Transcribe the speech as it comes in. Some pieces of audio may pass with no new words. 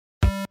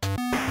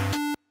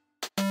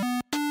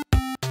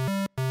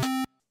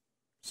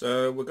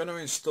So we're going to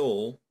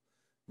install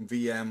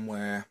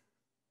VMware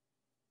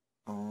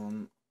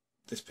on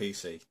this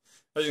PC.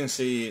 As you can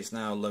see, it's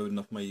now loading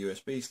off my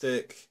USB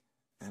stick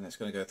and it's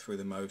going to go through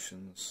the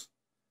motions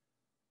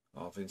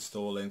of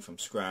installing from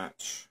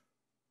scratch.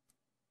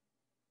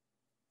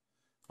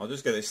 I'll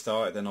just get it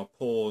started, then I'll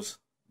pause,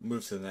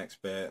 move to the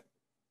next bit,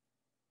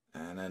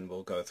 and then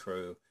we'll go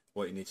through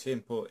what you need to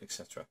input,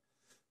 etc.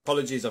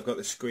 Apologies, I've got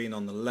the screen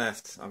on the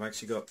left. I've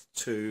actually got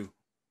two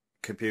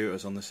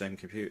computers on the same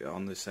computer,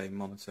 on the same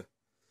monitor.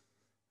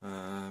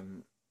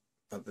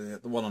 But the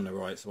one on the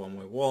right is the one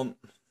we want.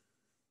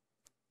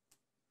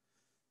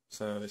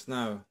 So it's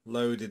now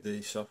loaded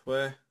the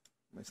software.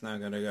 It's now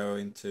going to go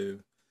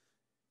into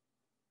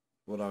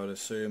what I would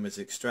assume is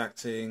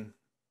extracting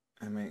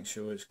and making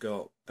sure it's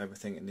got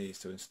everything it needs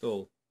to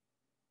install.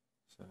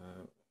 So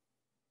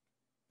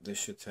this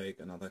should take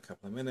another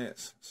couple of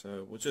minutes,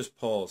 so we'll just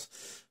pause.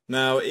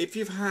 Now if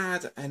you've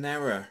had an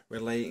error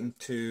relating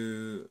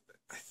to,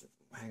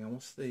 hang on,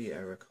 what's the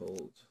error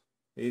called?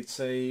 It's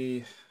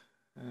a,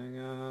 hang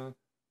on,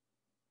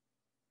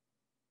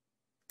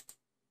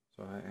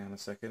 sorry, hang on a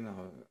second, I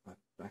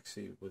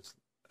actually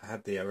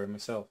had the error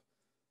myself.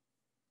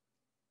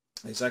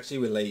 It's actually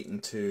relating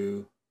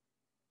to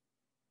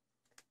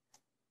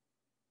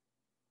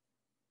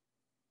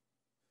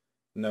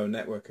no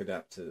network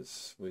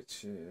adapters,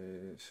 which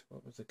is,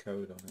 what was the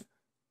code on it?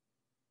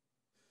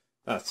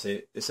 That's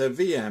it. It's a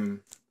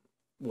VMware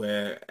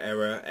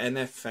error,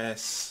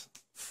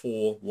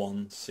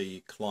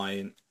 NFS41C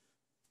client.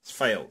 It's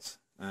failed.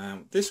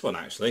 This one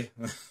actually,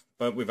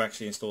 but we've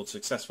actually installed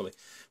successfully.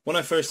 When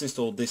I first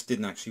installed this,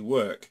 didn't actually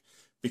work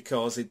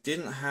because it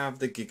didn't have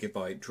the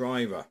gigabyte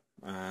driver.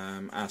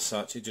 As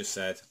such, it just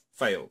said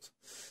failed.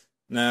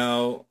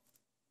 Now,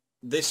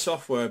 this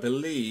software, I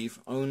believe,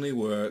 only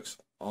works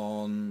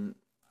on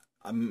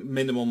a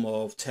minimum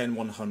of 10,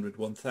 100,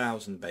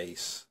 1000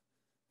 base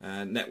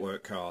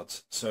network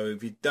cards. So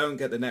if you don't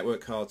get the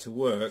network card to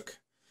work,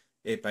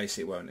 it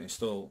basically won't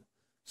install.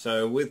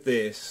 So with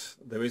this,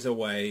 there is a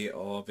way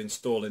of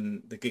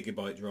installing the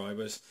gigabyte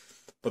drivers,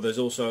 but there's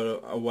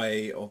also a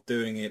way of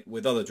doing it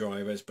with other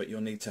drivers, but you'll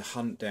need to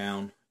hunt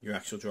down your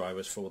actual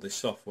drivers for this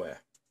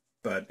software.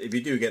 But if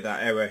you do get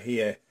that error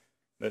here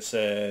that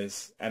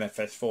says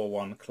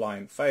NFS41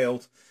 client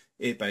failed,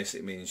 it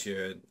basically means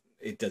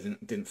it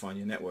didn't find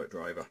your network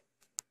driver,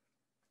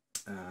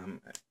 and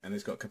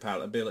it's got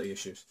compatibility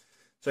issues.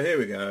 So here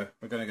we go.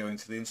 We're going to go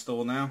into the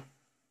install now.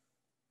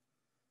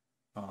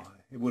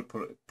 It would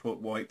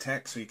put white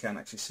text so you can't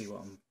actually see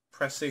what I'm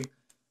pressing.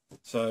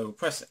 So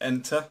press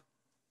enter.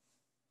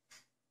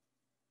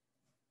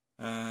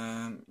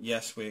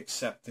 Yes, we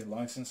accept the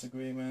license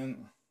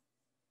agreement.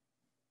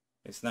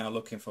 It's now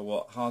looking for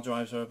what hard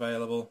drives are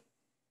available.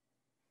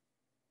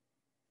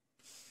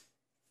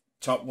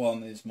 Top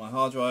one is my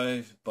hard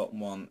drive,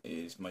 bottom one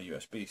is my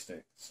USB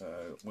stick.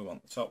 So we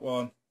want the top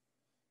one,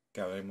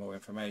 gathering more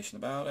information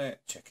about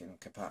it, checking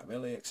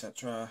compatibility,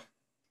 etc.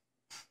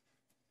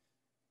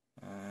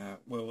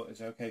 Well,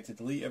 is it okay to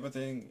delete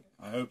everything?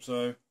 I hope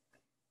so.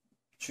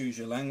 Choose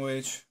your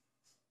language.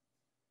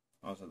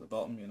 I was at the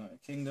bottom,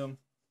 United Kingdom.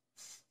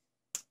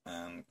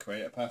 And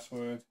create a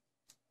password.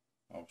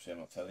 Obviously I'm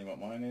not telling you what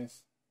mine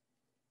is.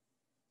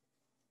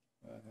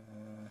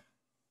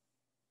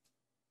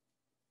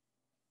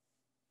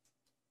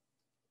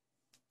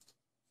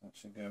 That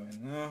should go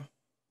in now.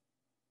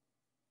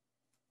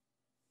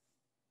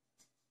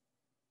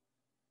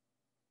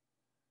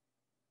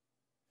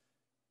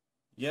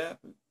 Yeah,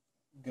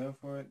 go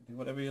for it, do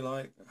whatever you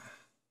like.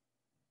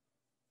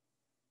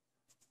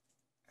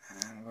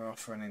 And we're off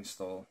for an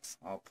install.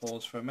 I'll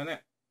pause for a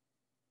minute.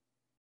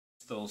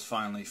 Install's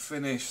finally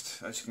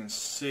finished. As you can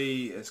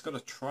see, it's got a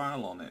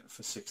trial on it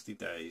for 60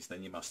 days,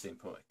 then you must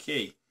input a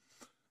key.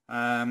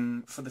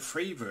 For the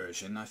free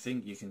version, I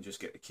think you can just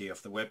get the key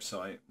off the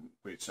website,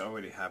 which I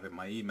already have in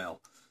my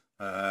email.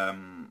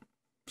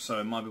 So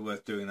it might be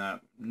worth doing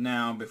that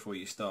now before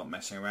you start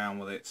messing around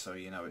with it, so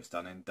you know it's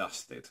done and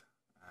dusted.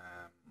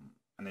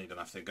 And then you don't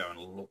have to go and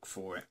look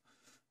for it.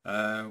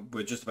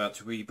 We're just about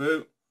to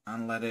reboot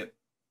and let it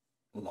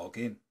log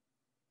in.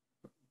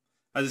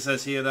 As it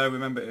says here though,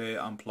 remember to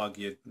unplug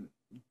your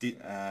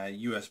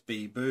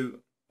USB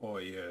boot or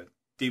your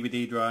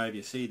DVD drive,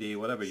 your CD,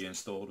 whatever you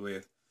installed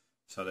with,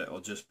 so that it'll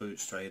just boot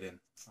straight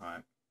in.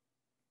 Alright.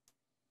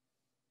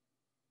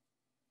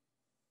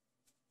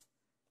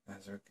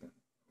 As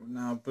we're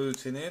now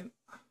booting in.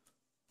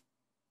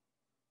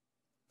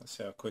 Let's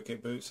see how quick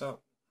it boots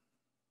up.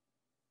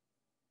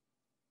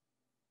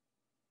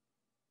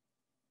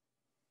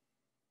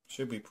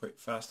 Should be pretty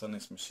fast on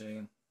this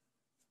machine.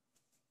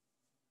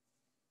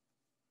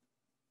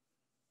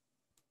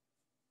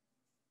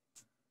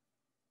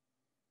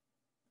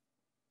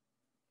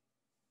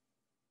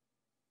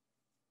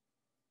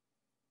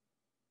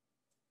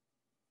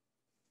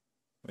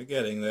 We're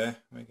getting there,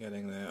 we're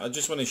getting there. I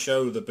just want to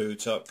show the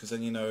boot up because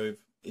then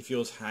if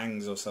yours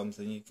hangs or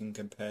something you can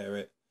compare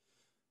it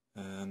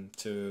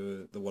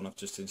to the one I've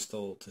just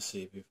installed to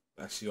see if you've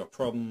actually got a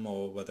problem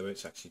or whether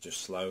it's actually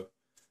just slow.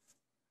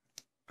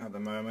 at the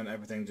moment.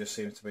 Everything just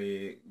seems to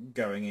be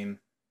going in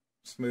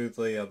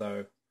smoothly,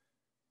 although a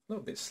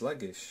little bit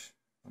sluggish.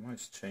 I might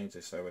just change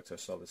this over to a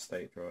solid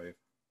state drive.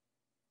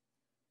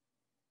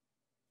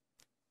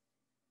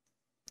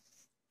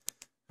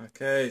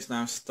 Okay, it's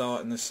now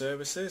starting the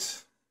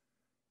services.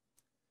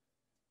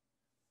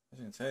 As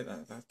you can see,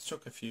 that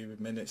took a few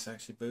minutes to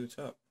actually boot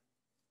up.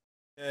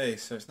 Okay,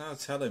 so it's now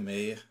telling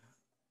me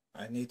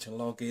I need to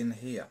log in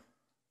here.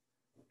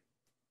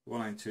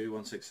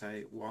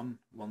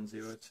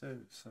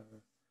 192.168.1.102. So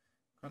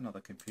I've got another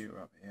computer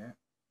up here,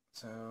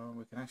 so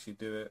we can actually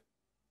do it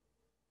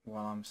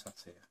while I'm sat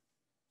here.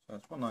 So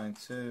it's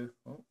 192.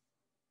 Oh.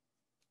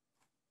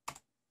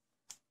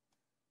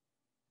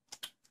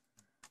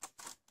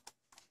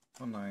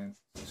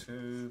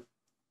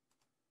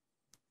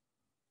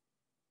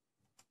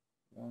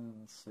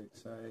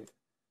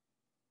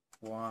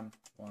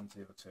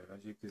 192.168.1.102.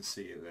 As you can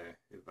see it there,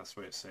 that's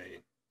what it's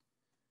saying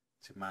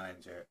to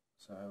manage it.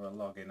 So we'll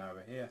log in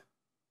over here.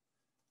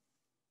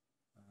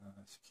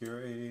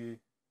 Security.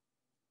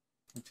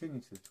 Continue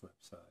to this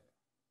website.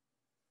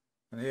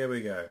 And here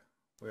we go.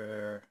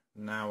 We're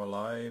now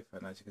alive,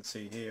 and as you can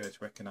see here,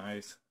 it's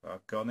recognised that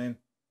I've gone in.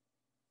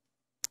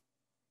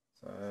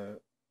 So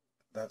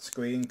that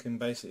screen can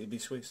basically be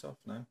switched off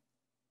now.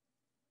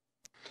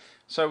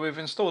 So we've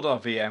installed our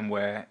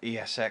VMware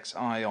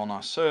ESXi on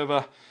our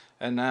server,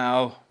 and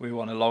now we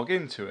want to log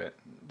into it.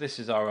 This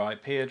is our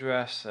IP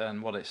address,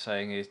 and what it's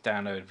saying is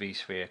download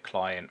vSphere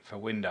client for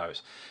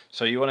Windows.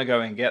 So you want to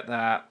go and get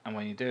that, and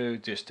when you do,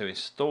 just to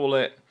install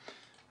it,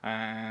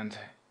 and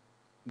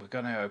we're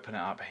going to open it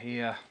up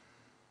here.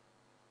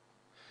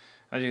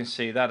 As you can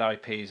see, that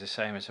IP is the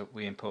same as what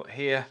we input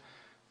here.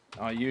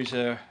 Our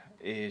user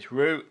is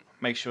root.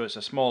 Make sure it's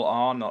a small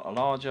r, not a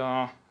large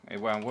R.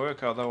 It won't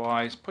work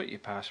otherwise. Put your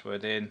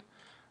password in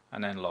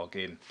and then log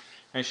in.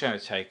 And it's going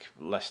to take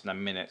less than a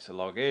minute to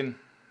log in.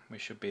 We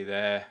should be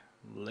there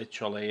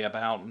literally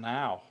about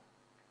now,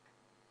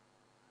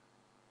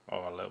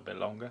 or a little bit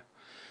longer.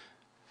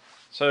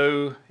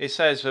 So it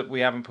says that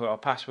we haven't put our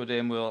password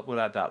in. We'll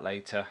add that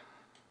later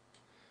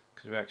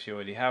because we actually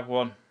already have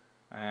one.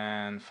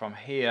 And from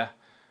here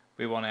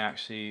we want to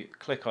actually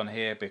click on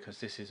here because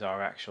this is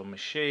our actual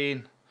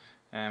machine,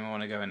 and we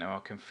want to go into our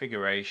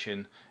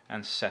configuration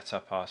and set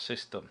up our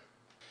system.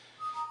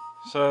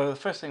 So the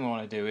first thing we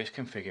want to do is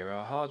configure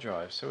our hard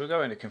drive. So we'll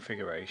go into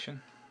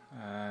configuration.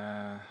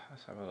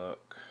 Let's have a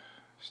look.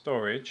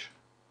 Storage.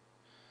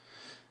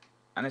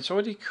 And it's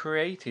already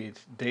created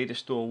data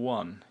store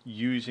 1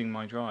 using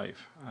my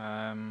drive.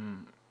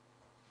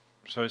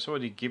 So it's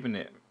already given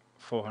it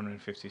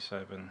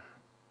 457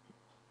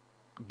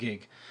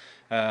 gig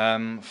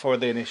for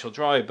the initial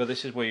drive, but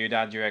this is where you'd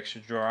add your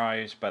extra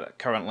drives. But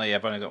currently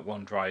I've only got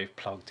one drive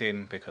plugged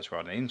in because we're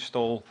on an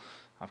install.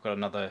 I've got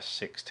another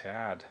 6 to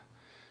add.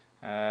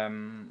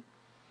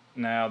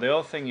 Now the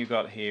other thing you've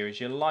got here is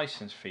your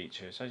license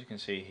features. As you can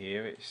see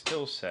here, it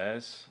still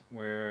says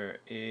we're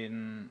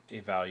in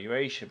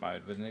evaluation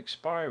mode with an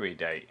expiry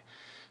date.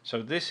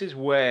 So this is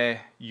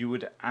where you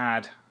would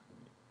add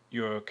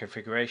your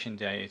configuration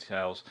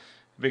details.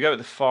 If we go to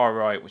the far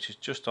right, which is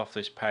just off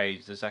this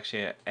page, there's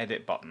actually an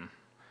edit button,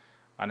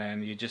 and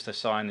then you just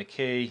assign the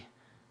key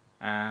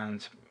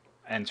and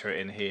enter it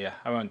in here.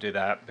 I won't do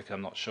that because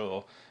I'm not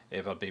sure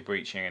if I'll be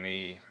breaching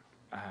any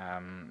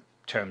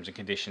terms and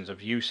conditions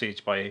of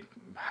usage by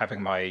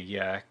having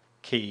my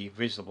key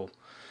visible.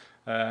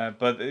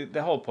 But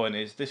the whole point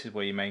is this is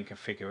where your main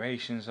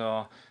configurations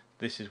are.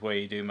 This is where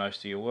you do most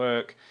of your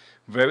work.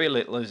 Very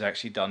little is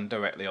actually done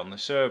directly on the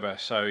server.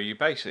 So you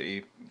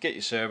basically get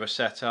your server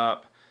set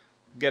up,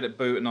 get it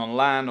booting on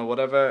LAN or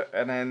whatever,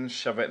 and then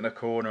shove it in the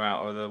corner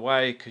out of the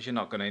way because you're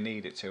not going to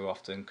need it too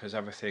often because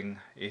everything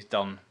is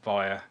done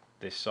via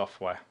this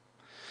software.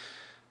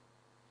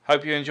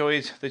 Hope you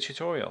enjoyed the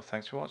tutorial.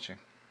 Thanks for watching.